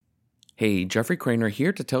Hey, Jeffrey Craner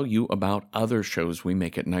here to tell you about other shows we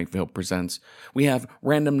make at Night Vale Presents. We have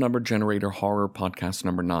Random Number Generator Horror Podcast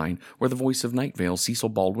number 9, where the voice of Night Vale, Cecil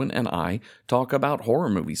Baldwin, and I talk about horror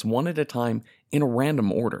movies one at a time in a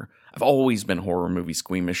random order. I've always been horror movie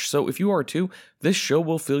squeamish, so if you are too, this show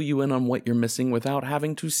will fill you in on what you're missing without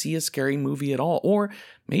having to see a scary movie at all. Or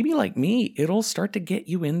maybe like me, it'll start to get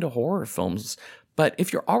you into horror films. But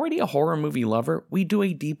if you're already a horror movie lover, we do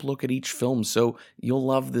a deep look at each film, so you'll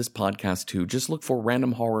love this podcast too. Just look for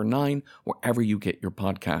Random Horror 9 wherever you get your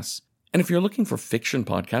podcasts. And if you're looking for fiction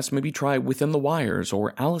podcasts, maybe try Within the Wires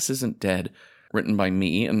or Alice Isn't Dead. Written by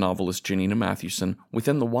me and novelist Janina Mathewson,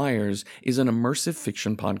 Within the Wires is an immersive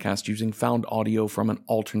fiction podcast using found audio from an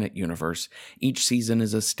alternate universe. Each season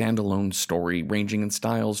is a standalone story ranging in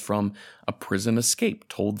styles from a prison escape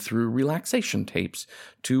told through relaxation tapes,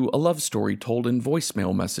 to a love story told in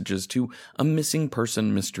voicemail messages, to a missing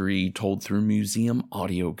person mystery told through museum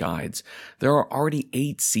audio guides. There are already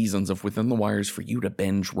 8 seasons of Within the Wires for you to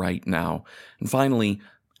binge right now. And finally,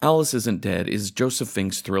 Alice Isn't Dead is Joseph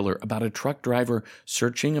Fink's thriller about a truck driver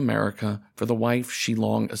searching America for the wife she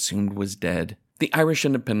long assumed was dead. The Irish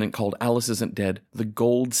Independent called Alice Isn't Dead the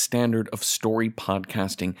gold standard of story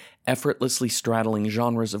podcasting, effortlessly straddling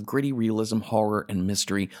genres of gritty realism, horror, and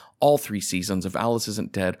mystery. All 3 seasons of Alice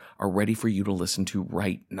Isn't Dead are ready for you to listen to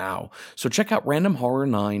right now. So check out Random Horror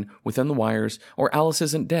 9, Within the Wires, or Alice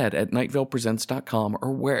Isn't Dead at nightvalepresents.com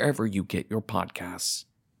or wherever you get your podcasts.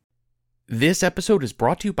 This episode is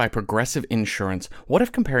brought to you by Progressive Insurance. What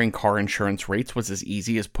if comparing car insurance rates was as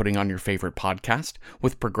easy as putting on your favorite podcast?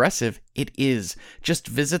 With Progressive, it is. Just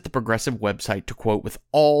visit the Progressive website to quote with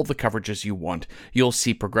all the coverages you want. You'll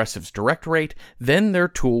see Progressive's direct rate, then their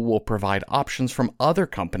tool will provide options from other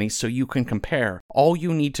companies so you can compare. All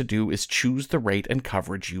you need to do is choose the rate and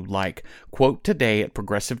coverage you like. Quote today at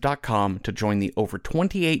Progressive.com to join the over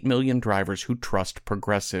 28 million drivers who trust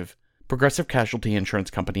Progressive. Progressive Casualty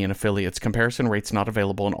Insurance Company and Affiliates. Comparison rates not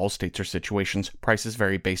available in all states or situations. Prices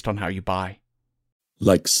vary based on how you buy.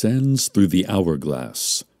 Like sands through the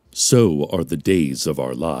hourglass, so are the days of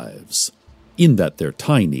our lives, in that they're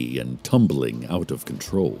tiny and tumbling out of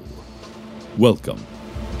control. Welcome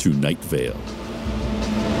to Night Vale.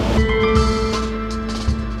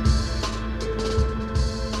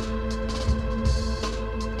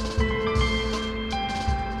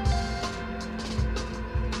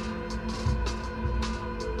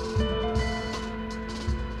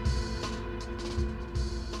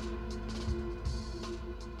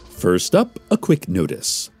 First up, a quick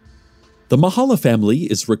notice. The Mahala family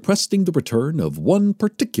is requesting the return of one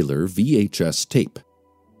particular VHS tape.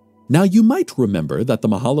 Now, you might remember that the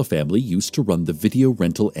Mahala family used to run the video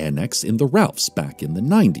rental annex in the Ralphs back in the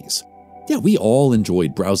 90s. Yeah, we all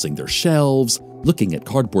enjoyed browsing their shelves, looking at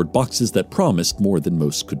cardboard boxes that promised more than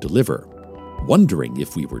most could deliver, wondering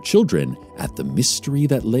if we were children at the mystery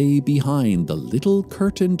that lay behind the little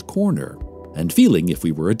curtained corner, and feeling, if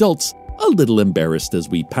we were adults, a little embarrassed as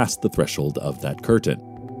we passed the threshold of that curtain.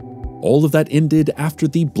 All of that ended after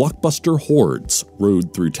the blockbuster hordes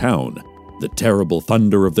rode through town, the terrible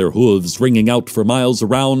thunder of their hooves ringing out for miles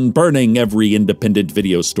around, burning every independent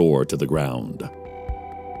video store to the ground.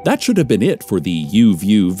 That should have been it for the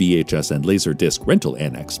U-View VHS and Laserdisc rental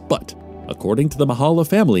annex, but according to the Mahala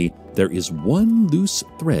family, there is one loose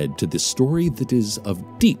thread to this story that is of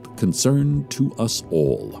deep concern to us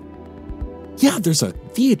all. Yeah, there's a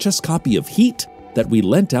VHS copy of Heat that we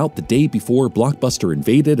lent out the day before Blockbuster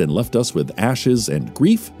invaded and left us with ashes and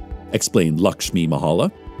grief, explained Lakshmi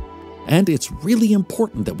Mahala. And it's really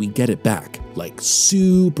important that we get it back, like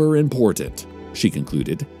super important, she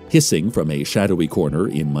concluded, hissing from a shadowy corner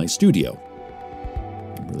in my studio.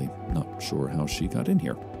 I'm really not sure how she got in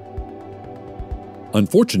here.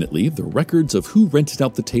 Unfortunately, the records of who rented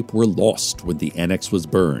out the tape were lost when the annex was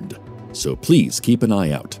burned, so please keep an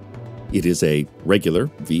eye out. It is a regular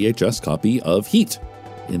VHS copy of Heat,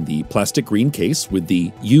 in the plastic green case with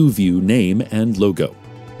the U-View name and logo.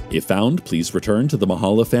 If found, please return to the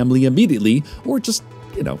Mahala family immediately, or just,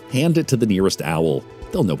 hand it to the nearest owl.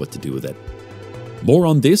 They'll know what to do with it. More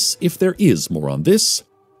on this if there is more on this.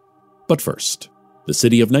 But first, the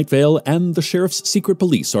city of Night Vale and the Sheriff's Secret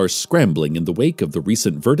Police are scrambling in the wake of the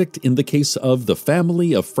recent verdict in the case of the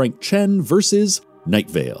family of Frank Chen versus Night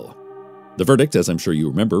Vale. The verdict, as I'm sure you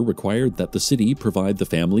remember, required that the city provide the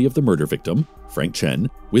family of the murder victim, Frank Chen,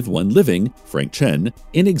 with one living Frank Chen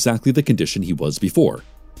in exactly the condition he was before.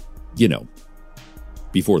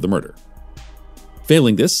 Before the murder.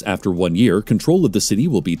 Failing this, after 1 year, control of the city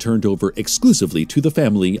will be turned over exclusively to the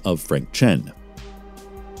family of Frank Chen.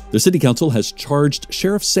 The city council has charged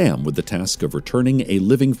Sheriff Sam with the task of returning a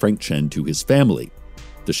living Frank Chen to his family.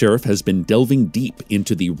 The sheriff has been delving deep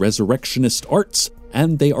into the resurrectionist arts,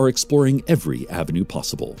 and they are exploring every avenue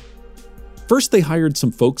possible. First, they hired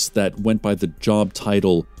some folks that went by the job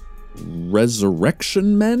title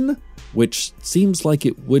Resurrection Men, which seems like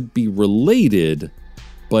it would be related,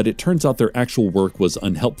 but it turns out their actual work was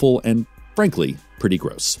unhelpful and, frankly, pretty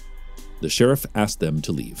gross. The sheriff asked them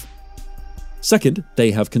to leave. Second,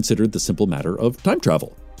 they have considered the simple matter of time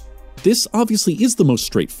travel. This obviously is the most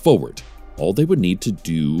straightforward. All they would need to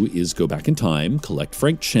do is go back in time, collect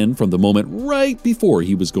Frank Chen from the moment right before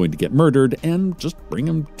he was going to get murdered, and just bring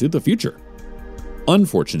him to the future.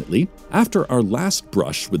 Unfortunately, after our last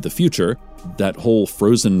brush with the future, that whole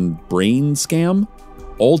frozen brain scam,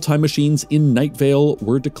 all time machines in Night Vale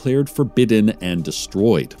were declared forbidden and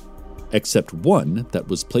destroyed, except one that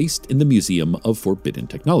was placed in the Museum of Forbidden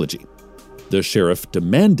Technology. The sheriff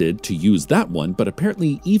demanded to use that one, but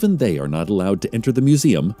apparently even they are not allowed to enter the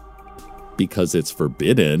museum because it's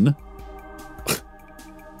forbidden.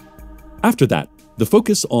 After that, the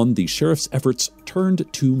focus on the sheriff's efforts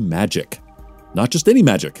turned to magic. Not just any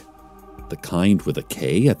magic, the kind with a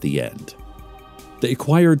K at the end. They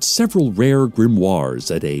acquired several rare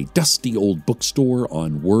grimoires at a dusty old bookstore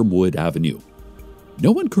on Wormwood Avenue.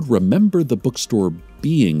 No one could remember the bookstore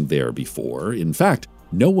being there before. In fact,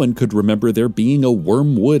 no one could remember there being a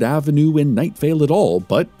Wormwood Avenue in Night Vale at all,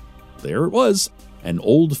 but there it was, an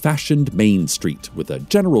old-fashioned main street with a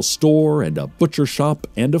general store and a butcher shop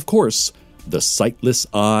and, of course, the sightless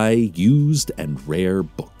eye, used and rare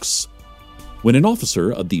books. When an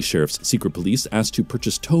officer of the sheriff's secret police asked to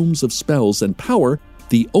purchase tomes of spells and power,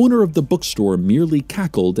 the owner of the bookstore merely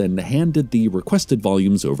cackled and handed the requested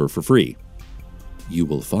volumes over for free. "You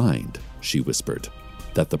will find," she whispered,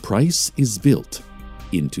 "that the price is built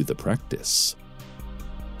into the practice."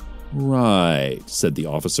 "Right," said the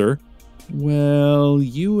officer. "Well,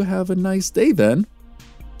 you have a nice day then."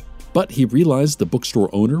 But he realized the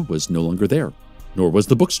bookstore owner was no longer there, nor was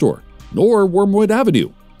the bookstore, nor Wormwood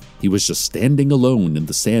Avenue. He was just standing alone in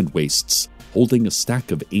the sand wastes, holding a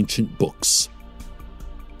stack of ancient books.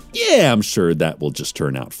 Yeah, I'm sure that will just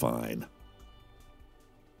turn out fine.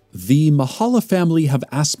 The Mahala family have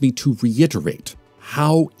asked me to reiterate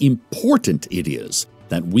how important it is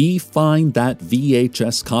that we find that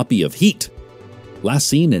VHS copy of Heat. Last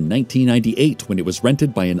seen in 1998 when it was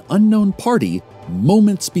rented by an unknown party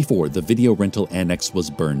moments before the video rental annex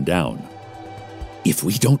was burned down. "If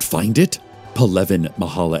we don't find it," Palevin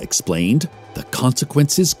Mahala explained, "the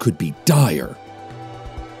consequences could be dire."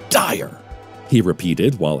 "Dire," he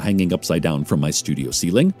repeated while hanging upside down from my studio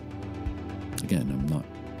ceiling. Again, I'm not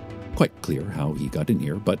quite clear how he got in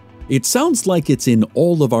here, but it sounds like it's in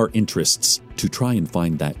all of our interests to try and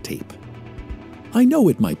find that tape. I know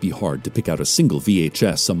it might be hard to pick out a single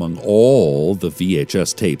VHS among all the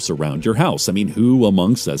VHS tapes around your house. I mean, who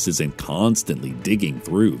amongst us isn't constantly digging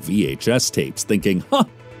through VHS tapes thinking,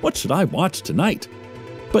 what should I watch tonight?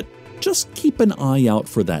 But just keep an eye out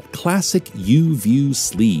for that classic U-View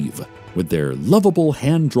sleeve with their lovable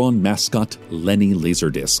hand-drawn mascot Lenny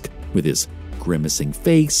Laserdisc with his grimacing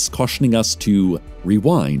face cautioning us to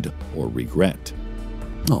rewind or regret.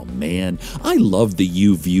 Oh man, I love the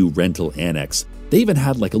U-View rental annex. They even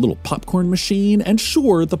had like a little popcorn machine, and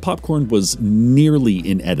sure, the popcorn was nearly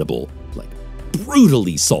inedible, like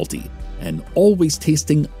brutally salty, and always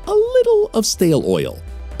tasting a little of stale oil.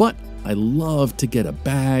 But I love to get a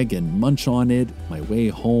bag and munch on it my way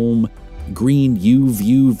home. Green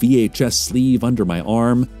U-View VHS sleeve under my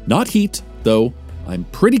arm. Not Heat, though. I'm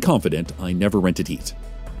pretty confident I never rented Heat.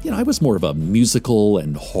 I was more of a musical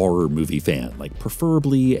and horror movie fan, like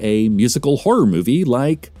preferably a musical horror movie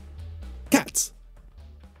like Cats.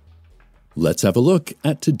 Let's have a look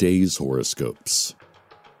at today's horoscopes.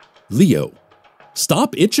 Leo,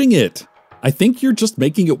 stop itching it. I think you're just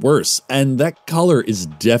making it worse, and that color is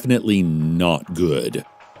definitely not good.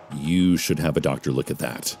 You should have a doctor look at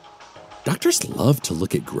that. Doctors love to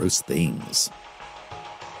look at gross things.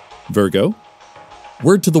 Virgo,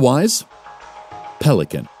 word to the wise,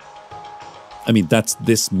 Pelican. I mean, that's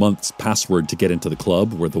this month's password to get into the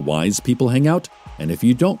club where the wise people hang out, and if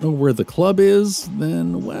you don't know where the club is,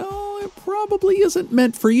 then, well, it probably isn't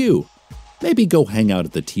meant for you. Maybe go hang out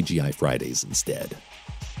at the TGI Fridays instead.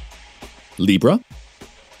 Libra,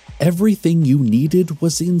 everything you needed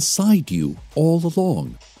was inside you all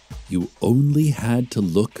along. You only had to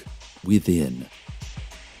look within.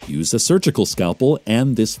 Use a surgical scalpel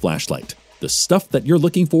and this flashlight. The stuff that you're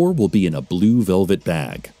looking for will be in a blue velvet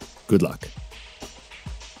bag. Good luck.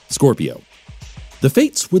 Scorpio, the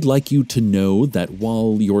fates would like you to know that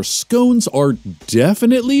while your scones are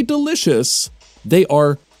definitely delicious, they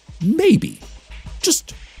are maybe,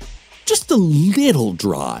 just just a little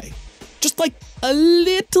dry. Just like a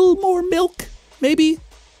little more milk, maybe?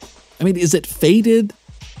 I mean, is it fated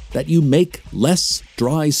that you make less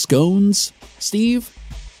dry scones, Steve?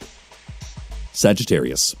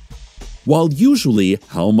 Sagittarius. While usually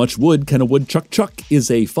how much wood can a woodchuck chuck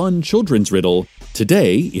is a fun children's riddle,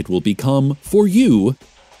 today it will become, for you,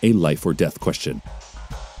 a life or death question.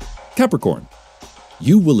 Capricorn.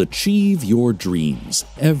 You will achieve your dreams.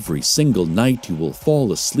 Every single night you will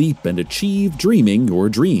fall asleep and achieve dreaming your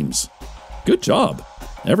dreams. Good job.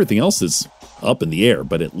 Everything else is up in the air,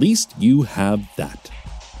 but at least you have that.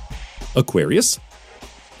 Aquarius.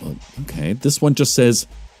 Well, okay, this one just says,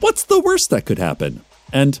 what's the worst that could happen?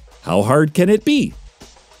 And how hard can it be?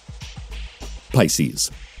 Pisces.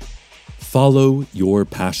 Follow your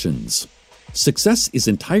passions. Success is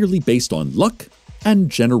entirely based on luck and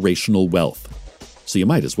generational wealth, so you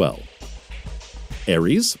might as well.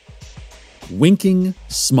 Aries. Winking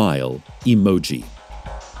smile emoji.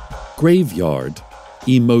 Graveyard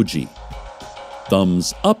emoji.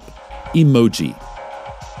 Thumbs up emoji.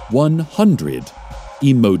 100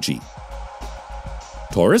 emoji.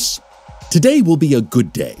 Taurus. Today will be a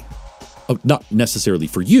good day. Oh, not necessarily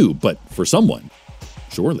for you, but for someone.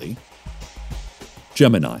 Surely.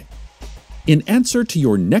 Gemini. In answer to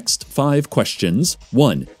your next 5 questions,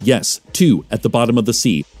 1, yes, 2, at the bottom of the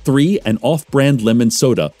sea, 3, an off-brand lemon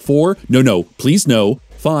soda, 4, no, please no,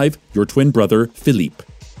 5, your twin brother, Philippe.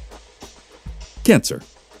 Cancer.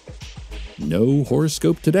 No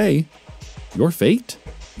horoscope today. Your fate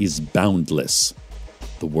is boundless.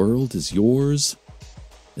 The world is yours.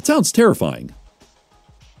 It sounds terrifying.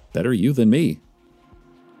 Better you than me.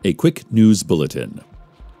 A quick news bulletin.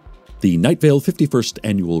 The Night Vale 51st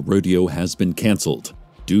Annual Rodeo has been canceled.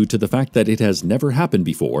 Due to the fact that it has never happened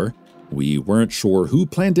before, we weren't sure who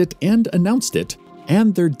planned it and announced it,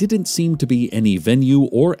 and there didn't seem to be any venue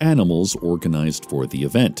or animals organized for the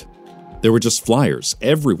event. There were just flyers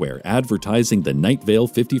everywhere advertising the Night Vale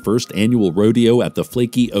 51st Annual Rodeo at the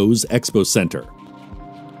Flaky O's Expo Center,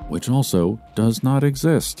 which also does not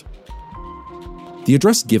exist. The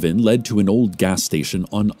address given led to an old gas station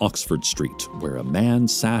on Oxford Street, where a man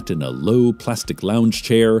sat in a low plastic lounge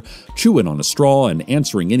chair, chewing on a straw and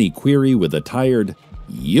answering any query with a tired,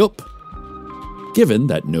 yup. Given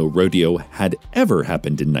that no rodeo had ever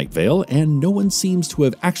happened in Night Vale, and no one seems to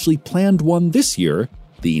have actually planned one this year,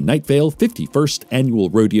 the Night Vale 51st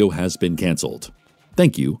Annual Rodeo has been canceled.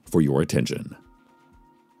 Thank you for your attention.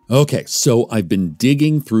 Okay, so I've been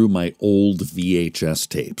digging through my old VHS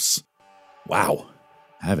tapes. Wow,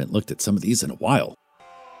 I haven't looked at some of these in a while.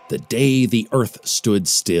 The Day the Earth Stood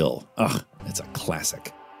Still. Ugh, it's a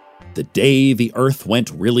classic. The Day the Earth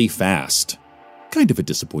Went Really Fast. Kind of a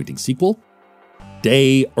disappointing sequel.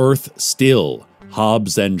 Day Earth Still,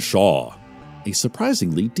 Hobbs and Shaw. A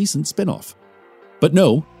surprisingly decent spinoff. But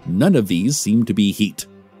no, none of these seem to be heat.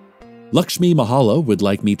 Lakshmi Mahala would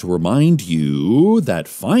like me to remind you that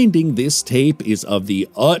finding this tape is of the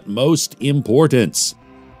utmost importance.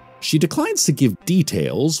 She declines to give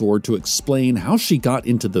details or to explain how she got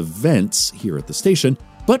into the vents here at the station,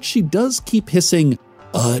 but she does keep hissing,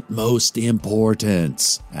 utmost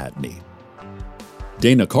importance, at me.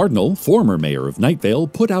 Dana Cardinal, former mayor of Night Vale,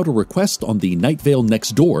 put out a request on the Night Vale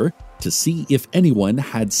Nextdoor to see if anyone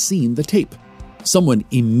had seen the tape. Someone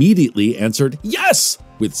immediately answered, yes,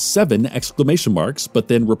 with 7 exclamation marks, but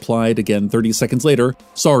then replied again 30 seconds later,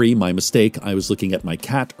 sorry, my mistake, I was looking at my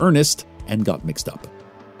cat, Ernest, and got mixed up.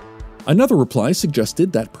 Another reply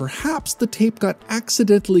suggested that perhaps the tape got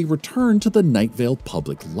accidentally returned to the Night Vale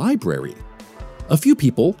Public Library. A few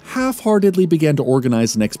people half-heartedly began to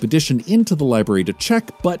organize an expedition into the library to check,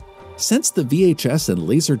 but since the VHS and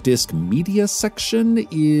Laserdisc media section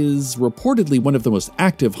is reportedly one of the most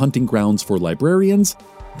active hunting grounds for librarians,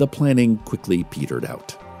 the planning quickly petered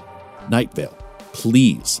out. Night Vale,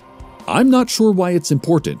 please. I'm not sure why it's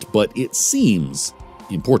important, but it seems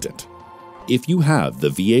important. If you have the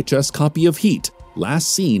VHS copy of Heat,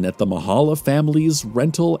 last seen at the Mahala family's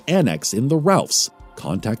rental annex in the Ralphs,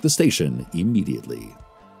 contact the station immediately.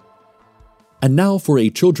 And now for a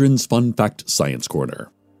Children's Fun Fact Science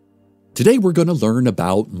Corner. Today we're going to learn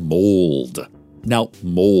about mold. Now,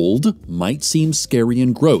 mold might seem scary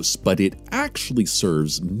and gross, but it actually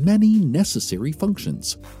serves many necessary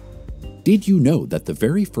functions. Did you know that the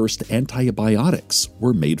very first antibiotics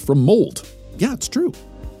were made from mold? Yeah, it's true.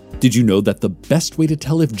 Did you know that the best way to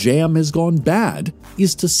tell if jam has gone bad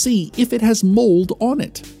is to see if it has mold on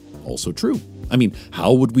it? Also true. I mean,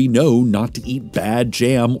 how would we know not to eat bad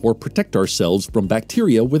jam or protect ourselves from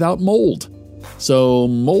bacteria without mold? So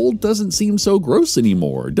mold doesn't seem so gross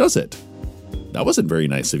anymore, does it? That wasn't very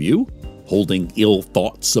nice of you. holding ill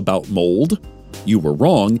thoughts about mold? You were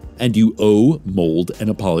wrong, and you owe mold an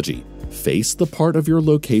apology. Face the part of your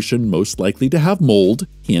location most likely to have mold.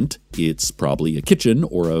 Hint, it's probably a kitchen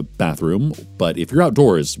or a bathroom, but if you're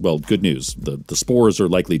outdoors, well, good news. The spores are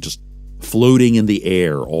likely just floating in the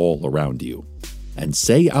air all around you. And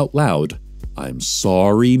say out loud, "I'm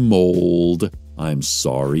sorry, mold. I'm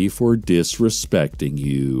sorry for disrespecting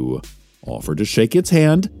you." Offer to shake its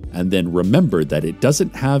hand, and then remember that it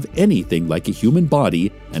doesn't have anything like a human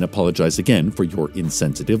body, and apologize again for your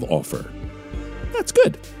insensitive offer. That's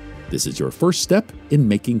good. This is your first step in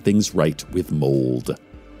making things right with mold.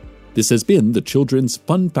 This has been the Children's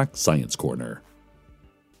Fun Fact Science Corner.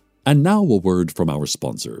 And now a word from our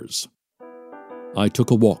sponsors. I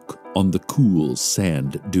took a walk on the cool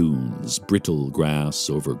sand dunes, brittle grass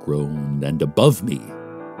overgrown, and above me,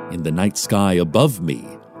 in the night sky above me,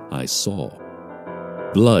 I saw.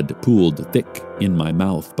 Blood pooled thick in my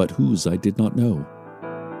mouth, but whose I did not know.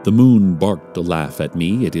 The moon barked a laugh at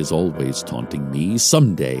me, it is always taunting me.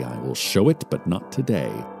 Someday I will show it, but not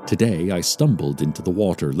today. Today I stumbled into the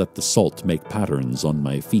water, let the salt make patterns on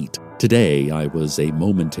my feet. Today I was a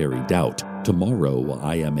momentary doubt. Tomorrow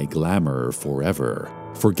I am a glamour forever.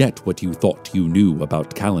 Forget what you thought you knew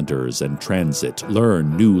about calendars and transit.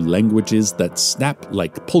 Learn new languages that snap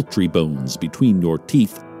like poultry bones between your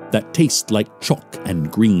teeth, that taste like chalk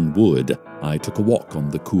and green wood. I took a walk on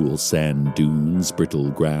the cool sand dunes, brittle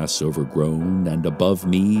grass overgrown, and above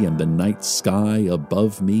me and the night sky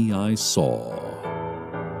above me I saw.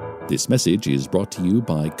 This message is brought to you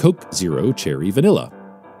by Coke Zero Cherry Vanilla.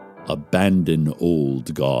 Abandon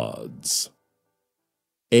old gods.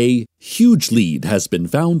 A huge lead has been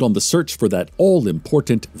found on the search for that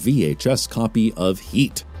all-important VHS copy of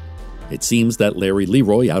Heat. It seems that Larry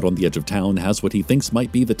Leroy out on the edge of town has what he thinks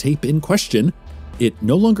might be the tape in question. It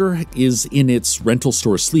no longer is in its rental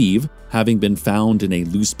store sleeve, having been found in a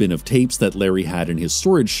loose bin of tapes that Larry had in his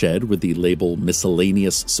storage shed with the label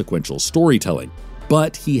Miscellaneous Sequential Storytelling.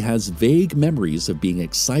 But he has vague memories of being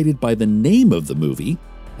excited by the name of the movie,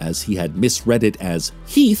 as he had misread it as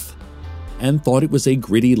Heath, and thought it was a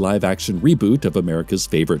gritty live-action reboot of America's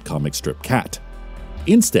favorite comic strip Cat.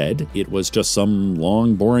 Instead, it was just some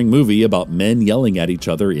long, boring movie about men yelling at each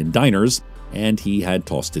other in diners, and he had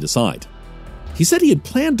tossed it aside. He said he had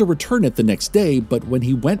planned to return it the next day, but when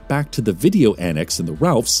he went back to the video annex in the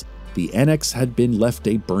Ralphs, the annex had been left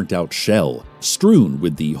a burnt-out shell, strewn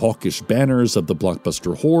with the hawkish banners of the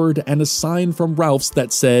Blockbuster Horde and a sign from Ralph's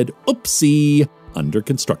that said, "Oopsie, under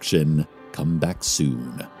construction, come back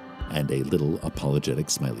soon," and a little apologetic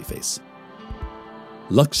smiley face.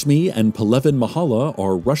 Lakshmi and Palevan Mahala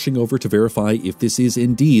are rushing over to verify if this is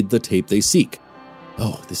indeed the tape they seek.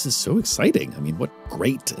 Oh, this is so exciting. I mean, what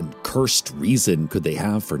great and cursed reason could they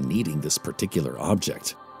have for needing this particular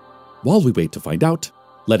object? While we wait to find out,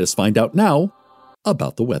 let us find out now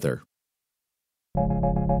about the weather.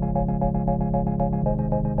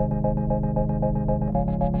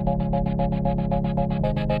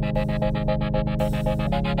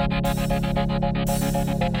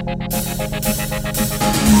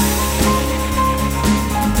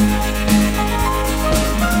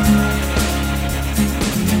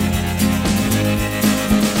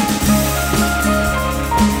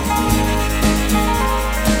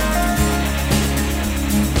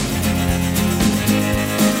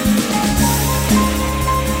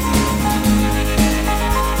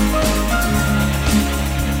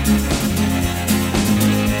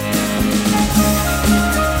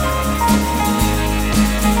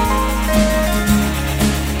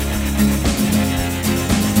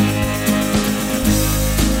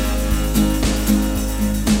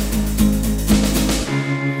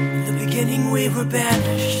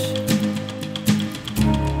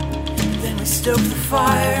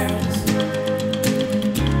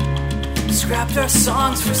 Scrapped our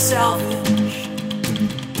songs for salvage,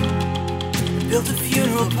 built a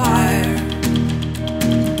funeral pyre,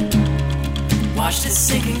 watched it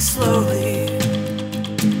sinking slowly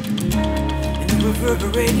in the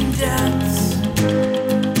reverberating depths,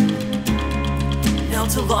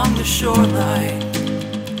 knelt along the shoreline,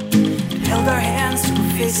 held our hands to our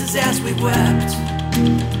faces as we wept.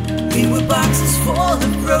 We were boxes full of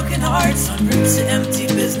broken hearts, en route to empty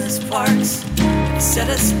business parks. He set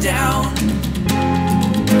us down,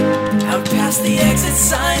 out past the exit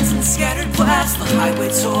signs and scattered glass. The highway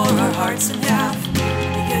tore our hearts in half on the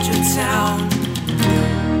edge of town.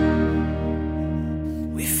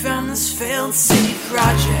 We found this failed city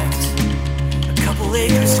project, a couple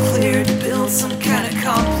acres cleared to build some kind of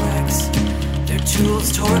complex. Their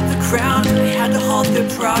tools tore up the ground and they had to halt their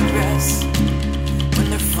progress. When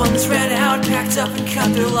their funds ran out, packed up and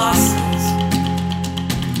cut their losses.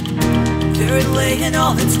 There it lay in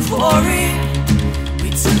all its glory. We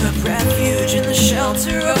took up refuge in the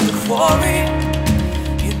shelter of the quarry.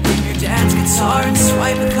 You'd bring your dad's guitar and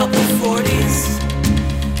swipe a couple 40s.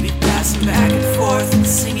 We'd pass them back and forth and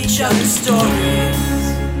sing each other's stories.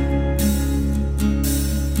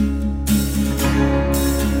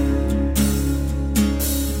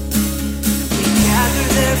 We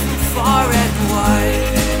gathered there from far and wide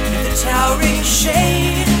in the towering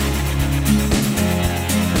shade.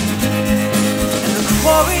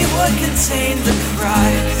 Quarry would contain the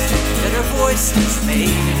cries that our voices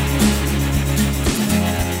made.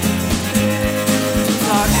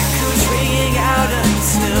 Our echoes ringing out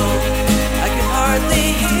until I could hardly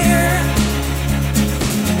hear.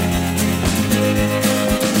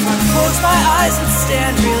 If I close my eyes and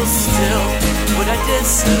stand real still, would I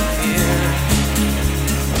disappear?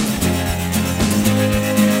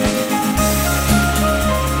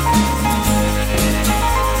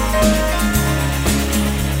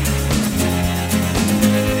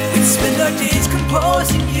 Spend our days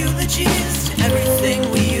composing eulogies to everything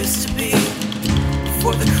we used to be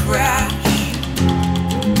before the crash,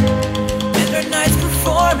 and our nights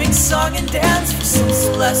performing song and dance for some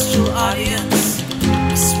celestial audience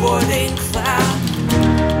we swore they'd clap.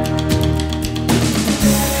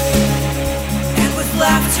 And with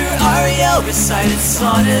laughter Ariel recited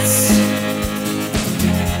sonnets,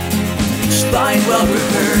 each line well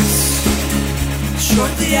rehearsed.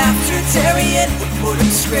 Shortly after, Darian would quote up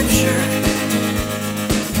scripture,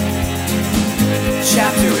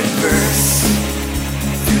 chapter and verse.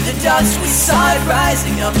 Through the dust we saw it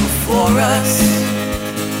rising up before us,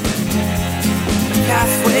 a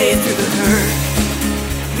pathway through the herd.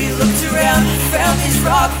 We looked around and found these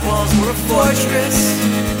rock walls were a fortress,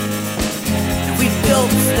 and we built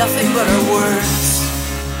with nothing but our words.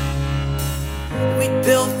 We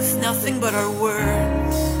built with nothing but our words.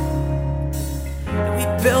 We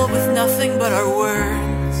built with nothing but our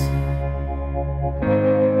words.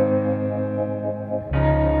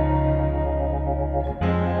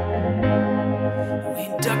 We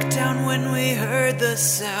ducked down when we heard the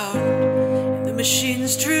sound, and the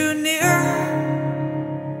machines drew near.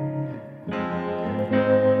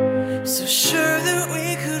 So sure that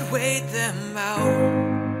we could wait them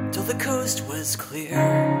out till the coast was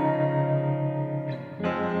clear.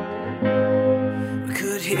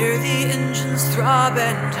 Hear the engines throb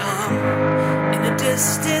and hum in a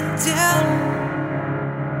distant din.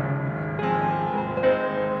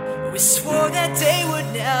 We swore that day would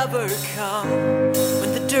never come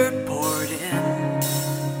when the dirt poured in.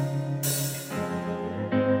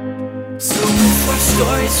 So with our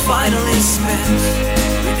stories finally spent,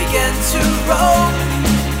 we began to roam.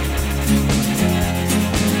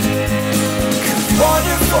 Could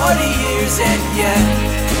wander 40 years and yet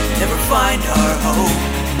never find our home.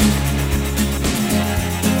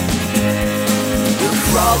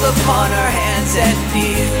 Crawl upon our hands and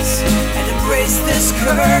knees and embrace this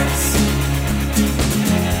curse.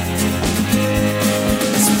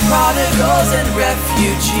 As prodigals and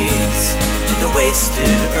refugees to the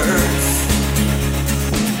wasted earth.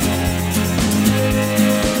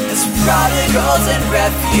 As prodigals and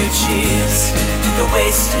refugees to the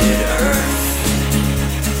wasted earth.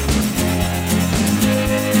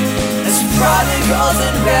 As prodigals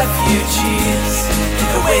and refugees to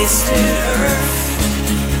the wasted earth.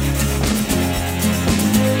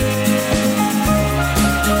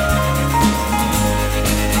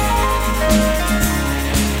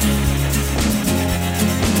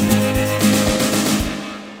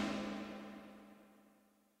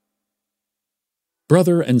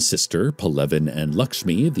 Brother and sister, Palevin and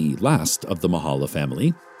Lakshmi, the last of the Mahala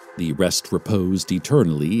family, the rest reposed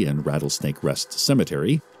eternally in Rattlesnake Rest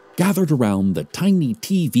Cemetery, gathered around the tiny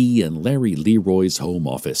TV in Larry Leroy's home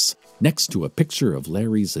office, next to a picture of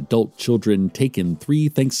Larry's adult children taken 3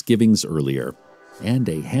 Thanksgivings earlier, and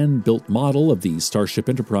a hand-built model of the Starship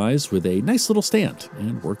Enterprise with a nice little stand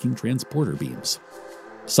and working transporter beams.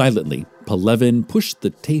 Silently, Palevin pushed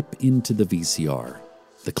the tape into the VCR.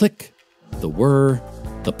 The click, the whir,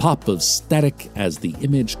 the pop of static as the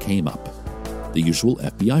image came up. The usual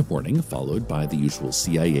FBI warning, followed by the usual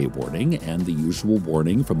CIA warning, and the usual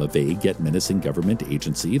warning from a vague yet menacing government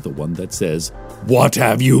agency, the one that says, "What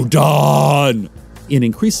have you done?" in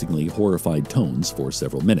increasingly horrified tones for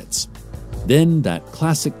several minutes. Then that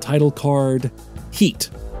classic title card, Heat,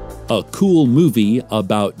 a cool movie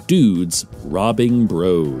about dudes robbing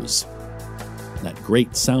bros. That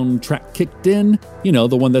great soundtrack kicked in, you know,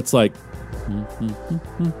 the one that's like,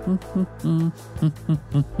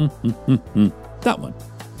 that one.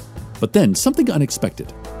 But then something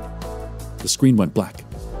unexpected. The screen went black.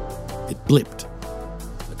 It blipped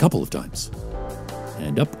a couple of times.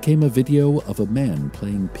 And up came a video of a man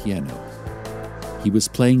playing piano. He was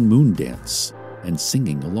playing Moondance and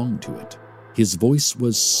singing along to it. His voice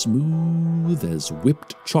was smooth as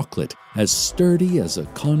whipped chocolate, as sturdy as a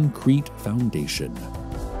concrete foundation.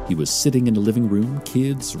 He was sitting in a living room,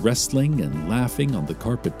 kids wrestling and laughing on the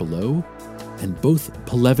carpet below, and both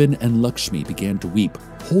Palevin and Lakshmi began to weep,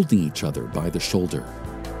 holding each other by the shoulder.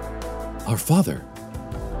 "Our father,"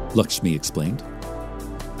 Lakshmi explained.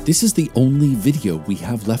 "This is the only video we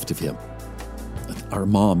have left of him. Our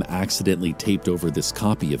mom accidentally taped over this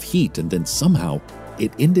copy of Heat, and then somehow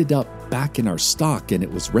it ended up back in our stock and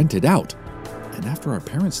it was rented out. And after our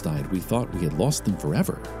parents died, we thought we had lost them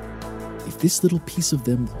forever. If this little piece of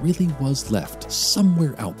them really was left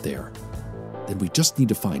somewhere out there, then we just need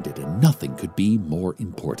to find it, and nothing could be more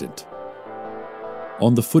important."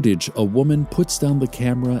 On the footage, a woman puts down the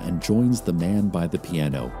camera and joins the man by the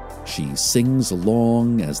piano. She sings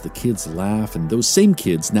along as the kids laugh, and those same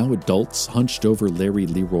kids, now adults, hunched over Larry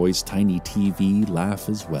Leroy's tiny TV, laugh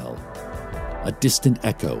as well. A distant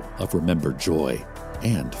echo of remembered joy.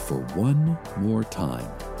 And for one more time,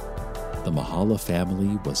 the Mahala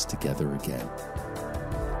family was together again.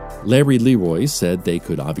 Larry Leroy said they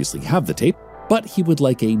could obviously have the tape, but he would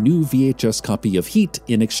like a new VHS copy of Heat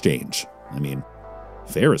in exchange. I mean,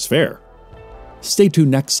 fair is fair. Stay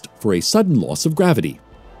tuned next for a sudden loss of gravity.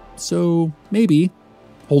 So maybe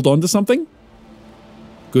hold on to something?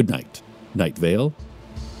 Good night, Night Vale.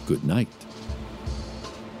 Good night.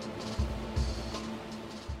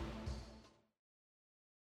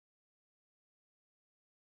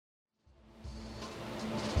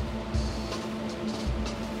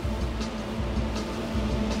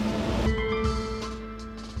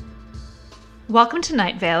 Welcome to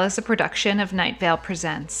Night Vale is a production of Night Vale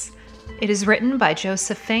Presents. It is written by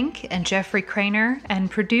Joseph Fink and Jeffrey Craner and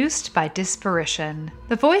produced by Disparition.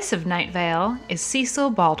 The voice of Night Vale is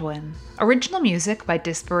Cecil Baldwin. Original music by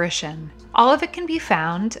Disparition. All of it can be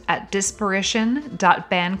found at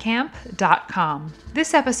disparition.bandcamp.com.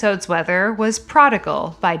 This episode's weather was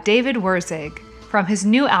Prodigal by David Wurzig from his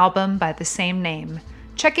new album by the same name.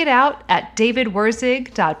 Check it out at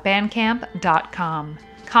davidwurzig.bandcamp.com.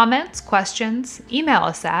 Comments, questions, email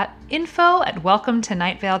us at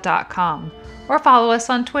info@welcometonightvale.com or follow us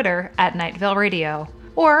on Twitter at Night Vale Radio,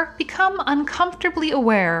 or become uncomfortably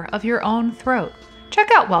aware of your own throat. Check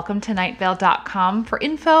out welcometonightvale.com for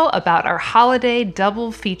info about our holiday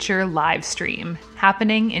double feature live stream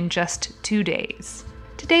happening in just 2 days.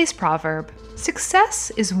 Today's proverb: success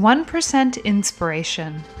is 1%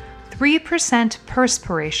 inspiration, 3%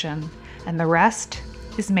 perspiration, and the rest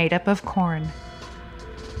is made up of corn.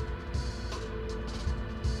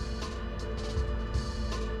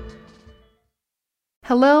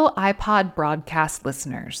 Hello, iPod broadcast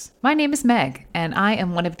listeners. My name is Meg, and I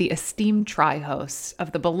am one of the esteemed tri-hosts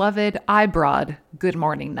of the beloved iBroad Good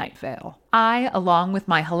Morning Night Vale. I, along with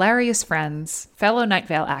my hilarious friends, fellow Night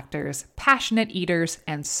Vale actors, passionate eaters,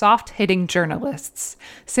 and soft-hitting journalists,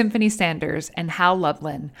 Symphony Sanders and Hal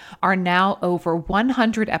Lublin, are now over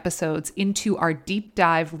 100 episodes into our deep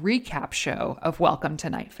dive recap show of Welcome to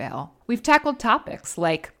Night Vale. We've tackled topics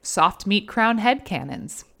like soft meat crown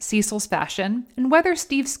headcanons, Cecil's fashion, and whether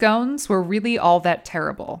Steve scones were really all that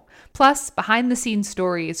terrible, plus behind-the-scenes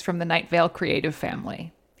stories from the Night Vale creative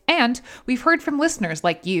family. And we've heard from listeners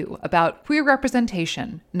like you about queer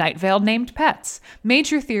representation, Night Vale named pets,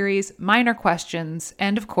 major theories, minor questions,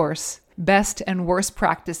 and of course, best and worst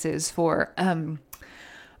practices for,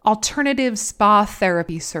 alternative spa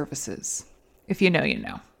therapy services. If you know, you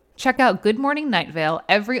know. Check out Good Morning Night Vale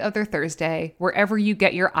every other Thursday, wherever you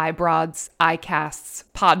get your iBroads, iCasts,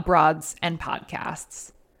 Podbroads, and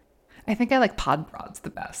podcasts. I think I like Podbroads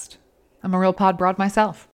the best. I'm a real Podbroad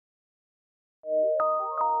myself.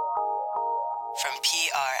 From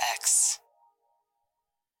PRX.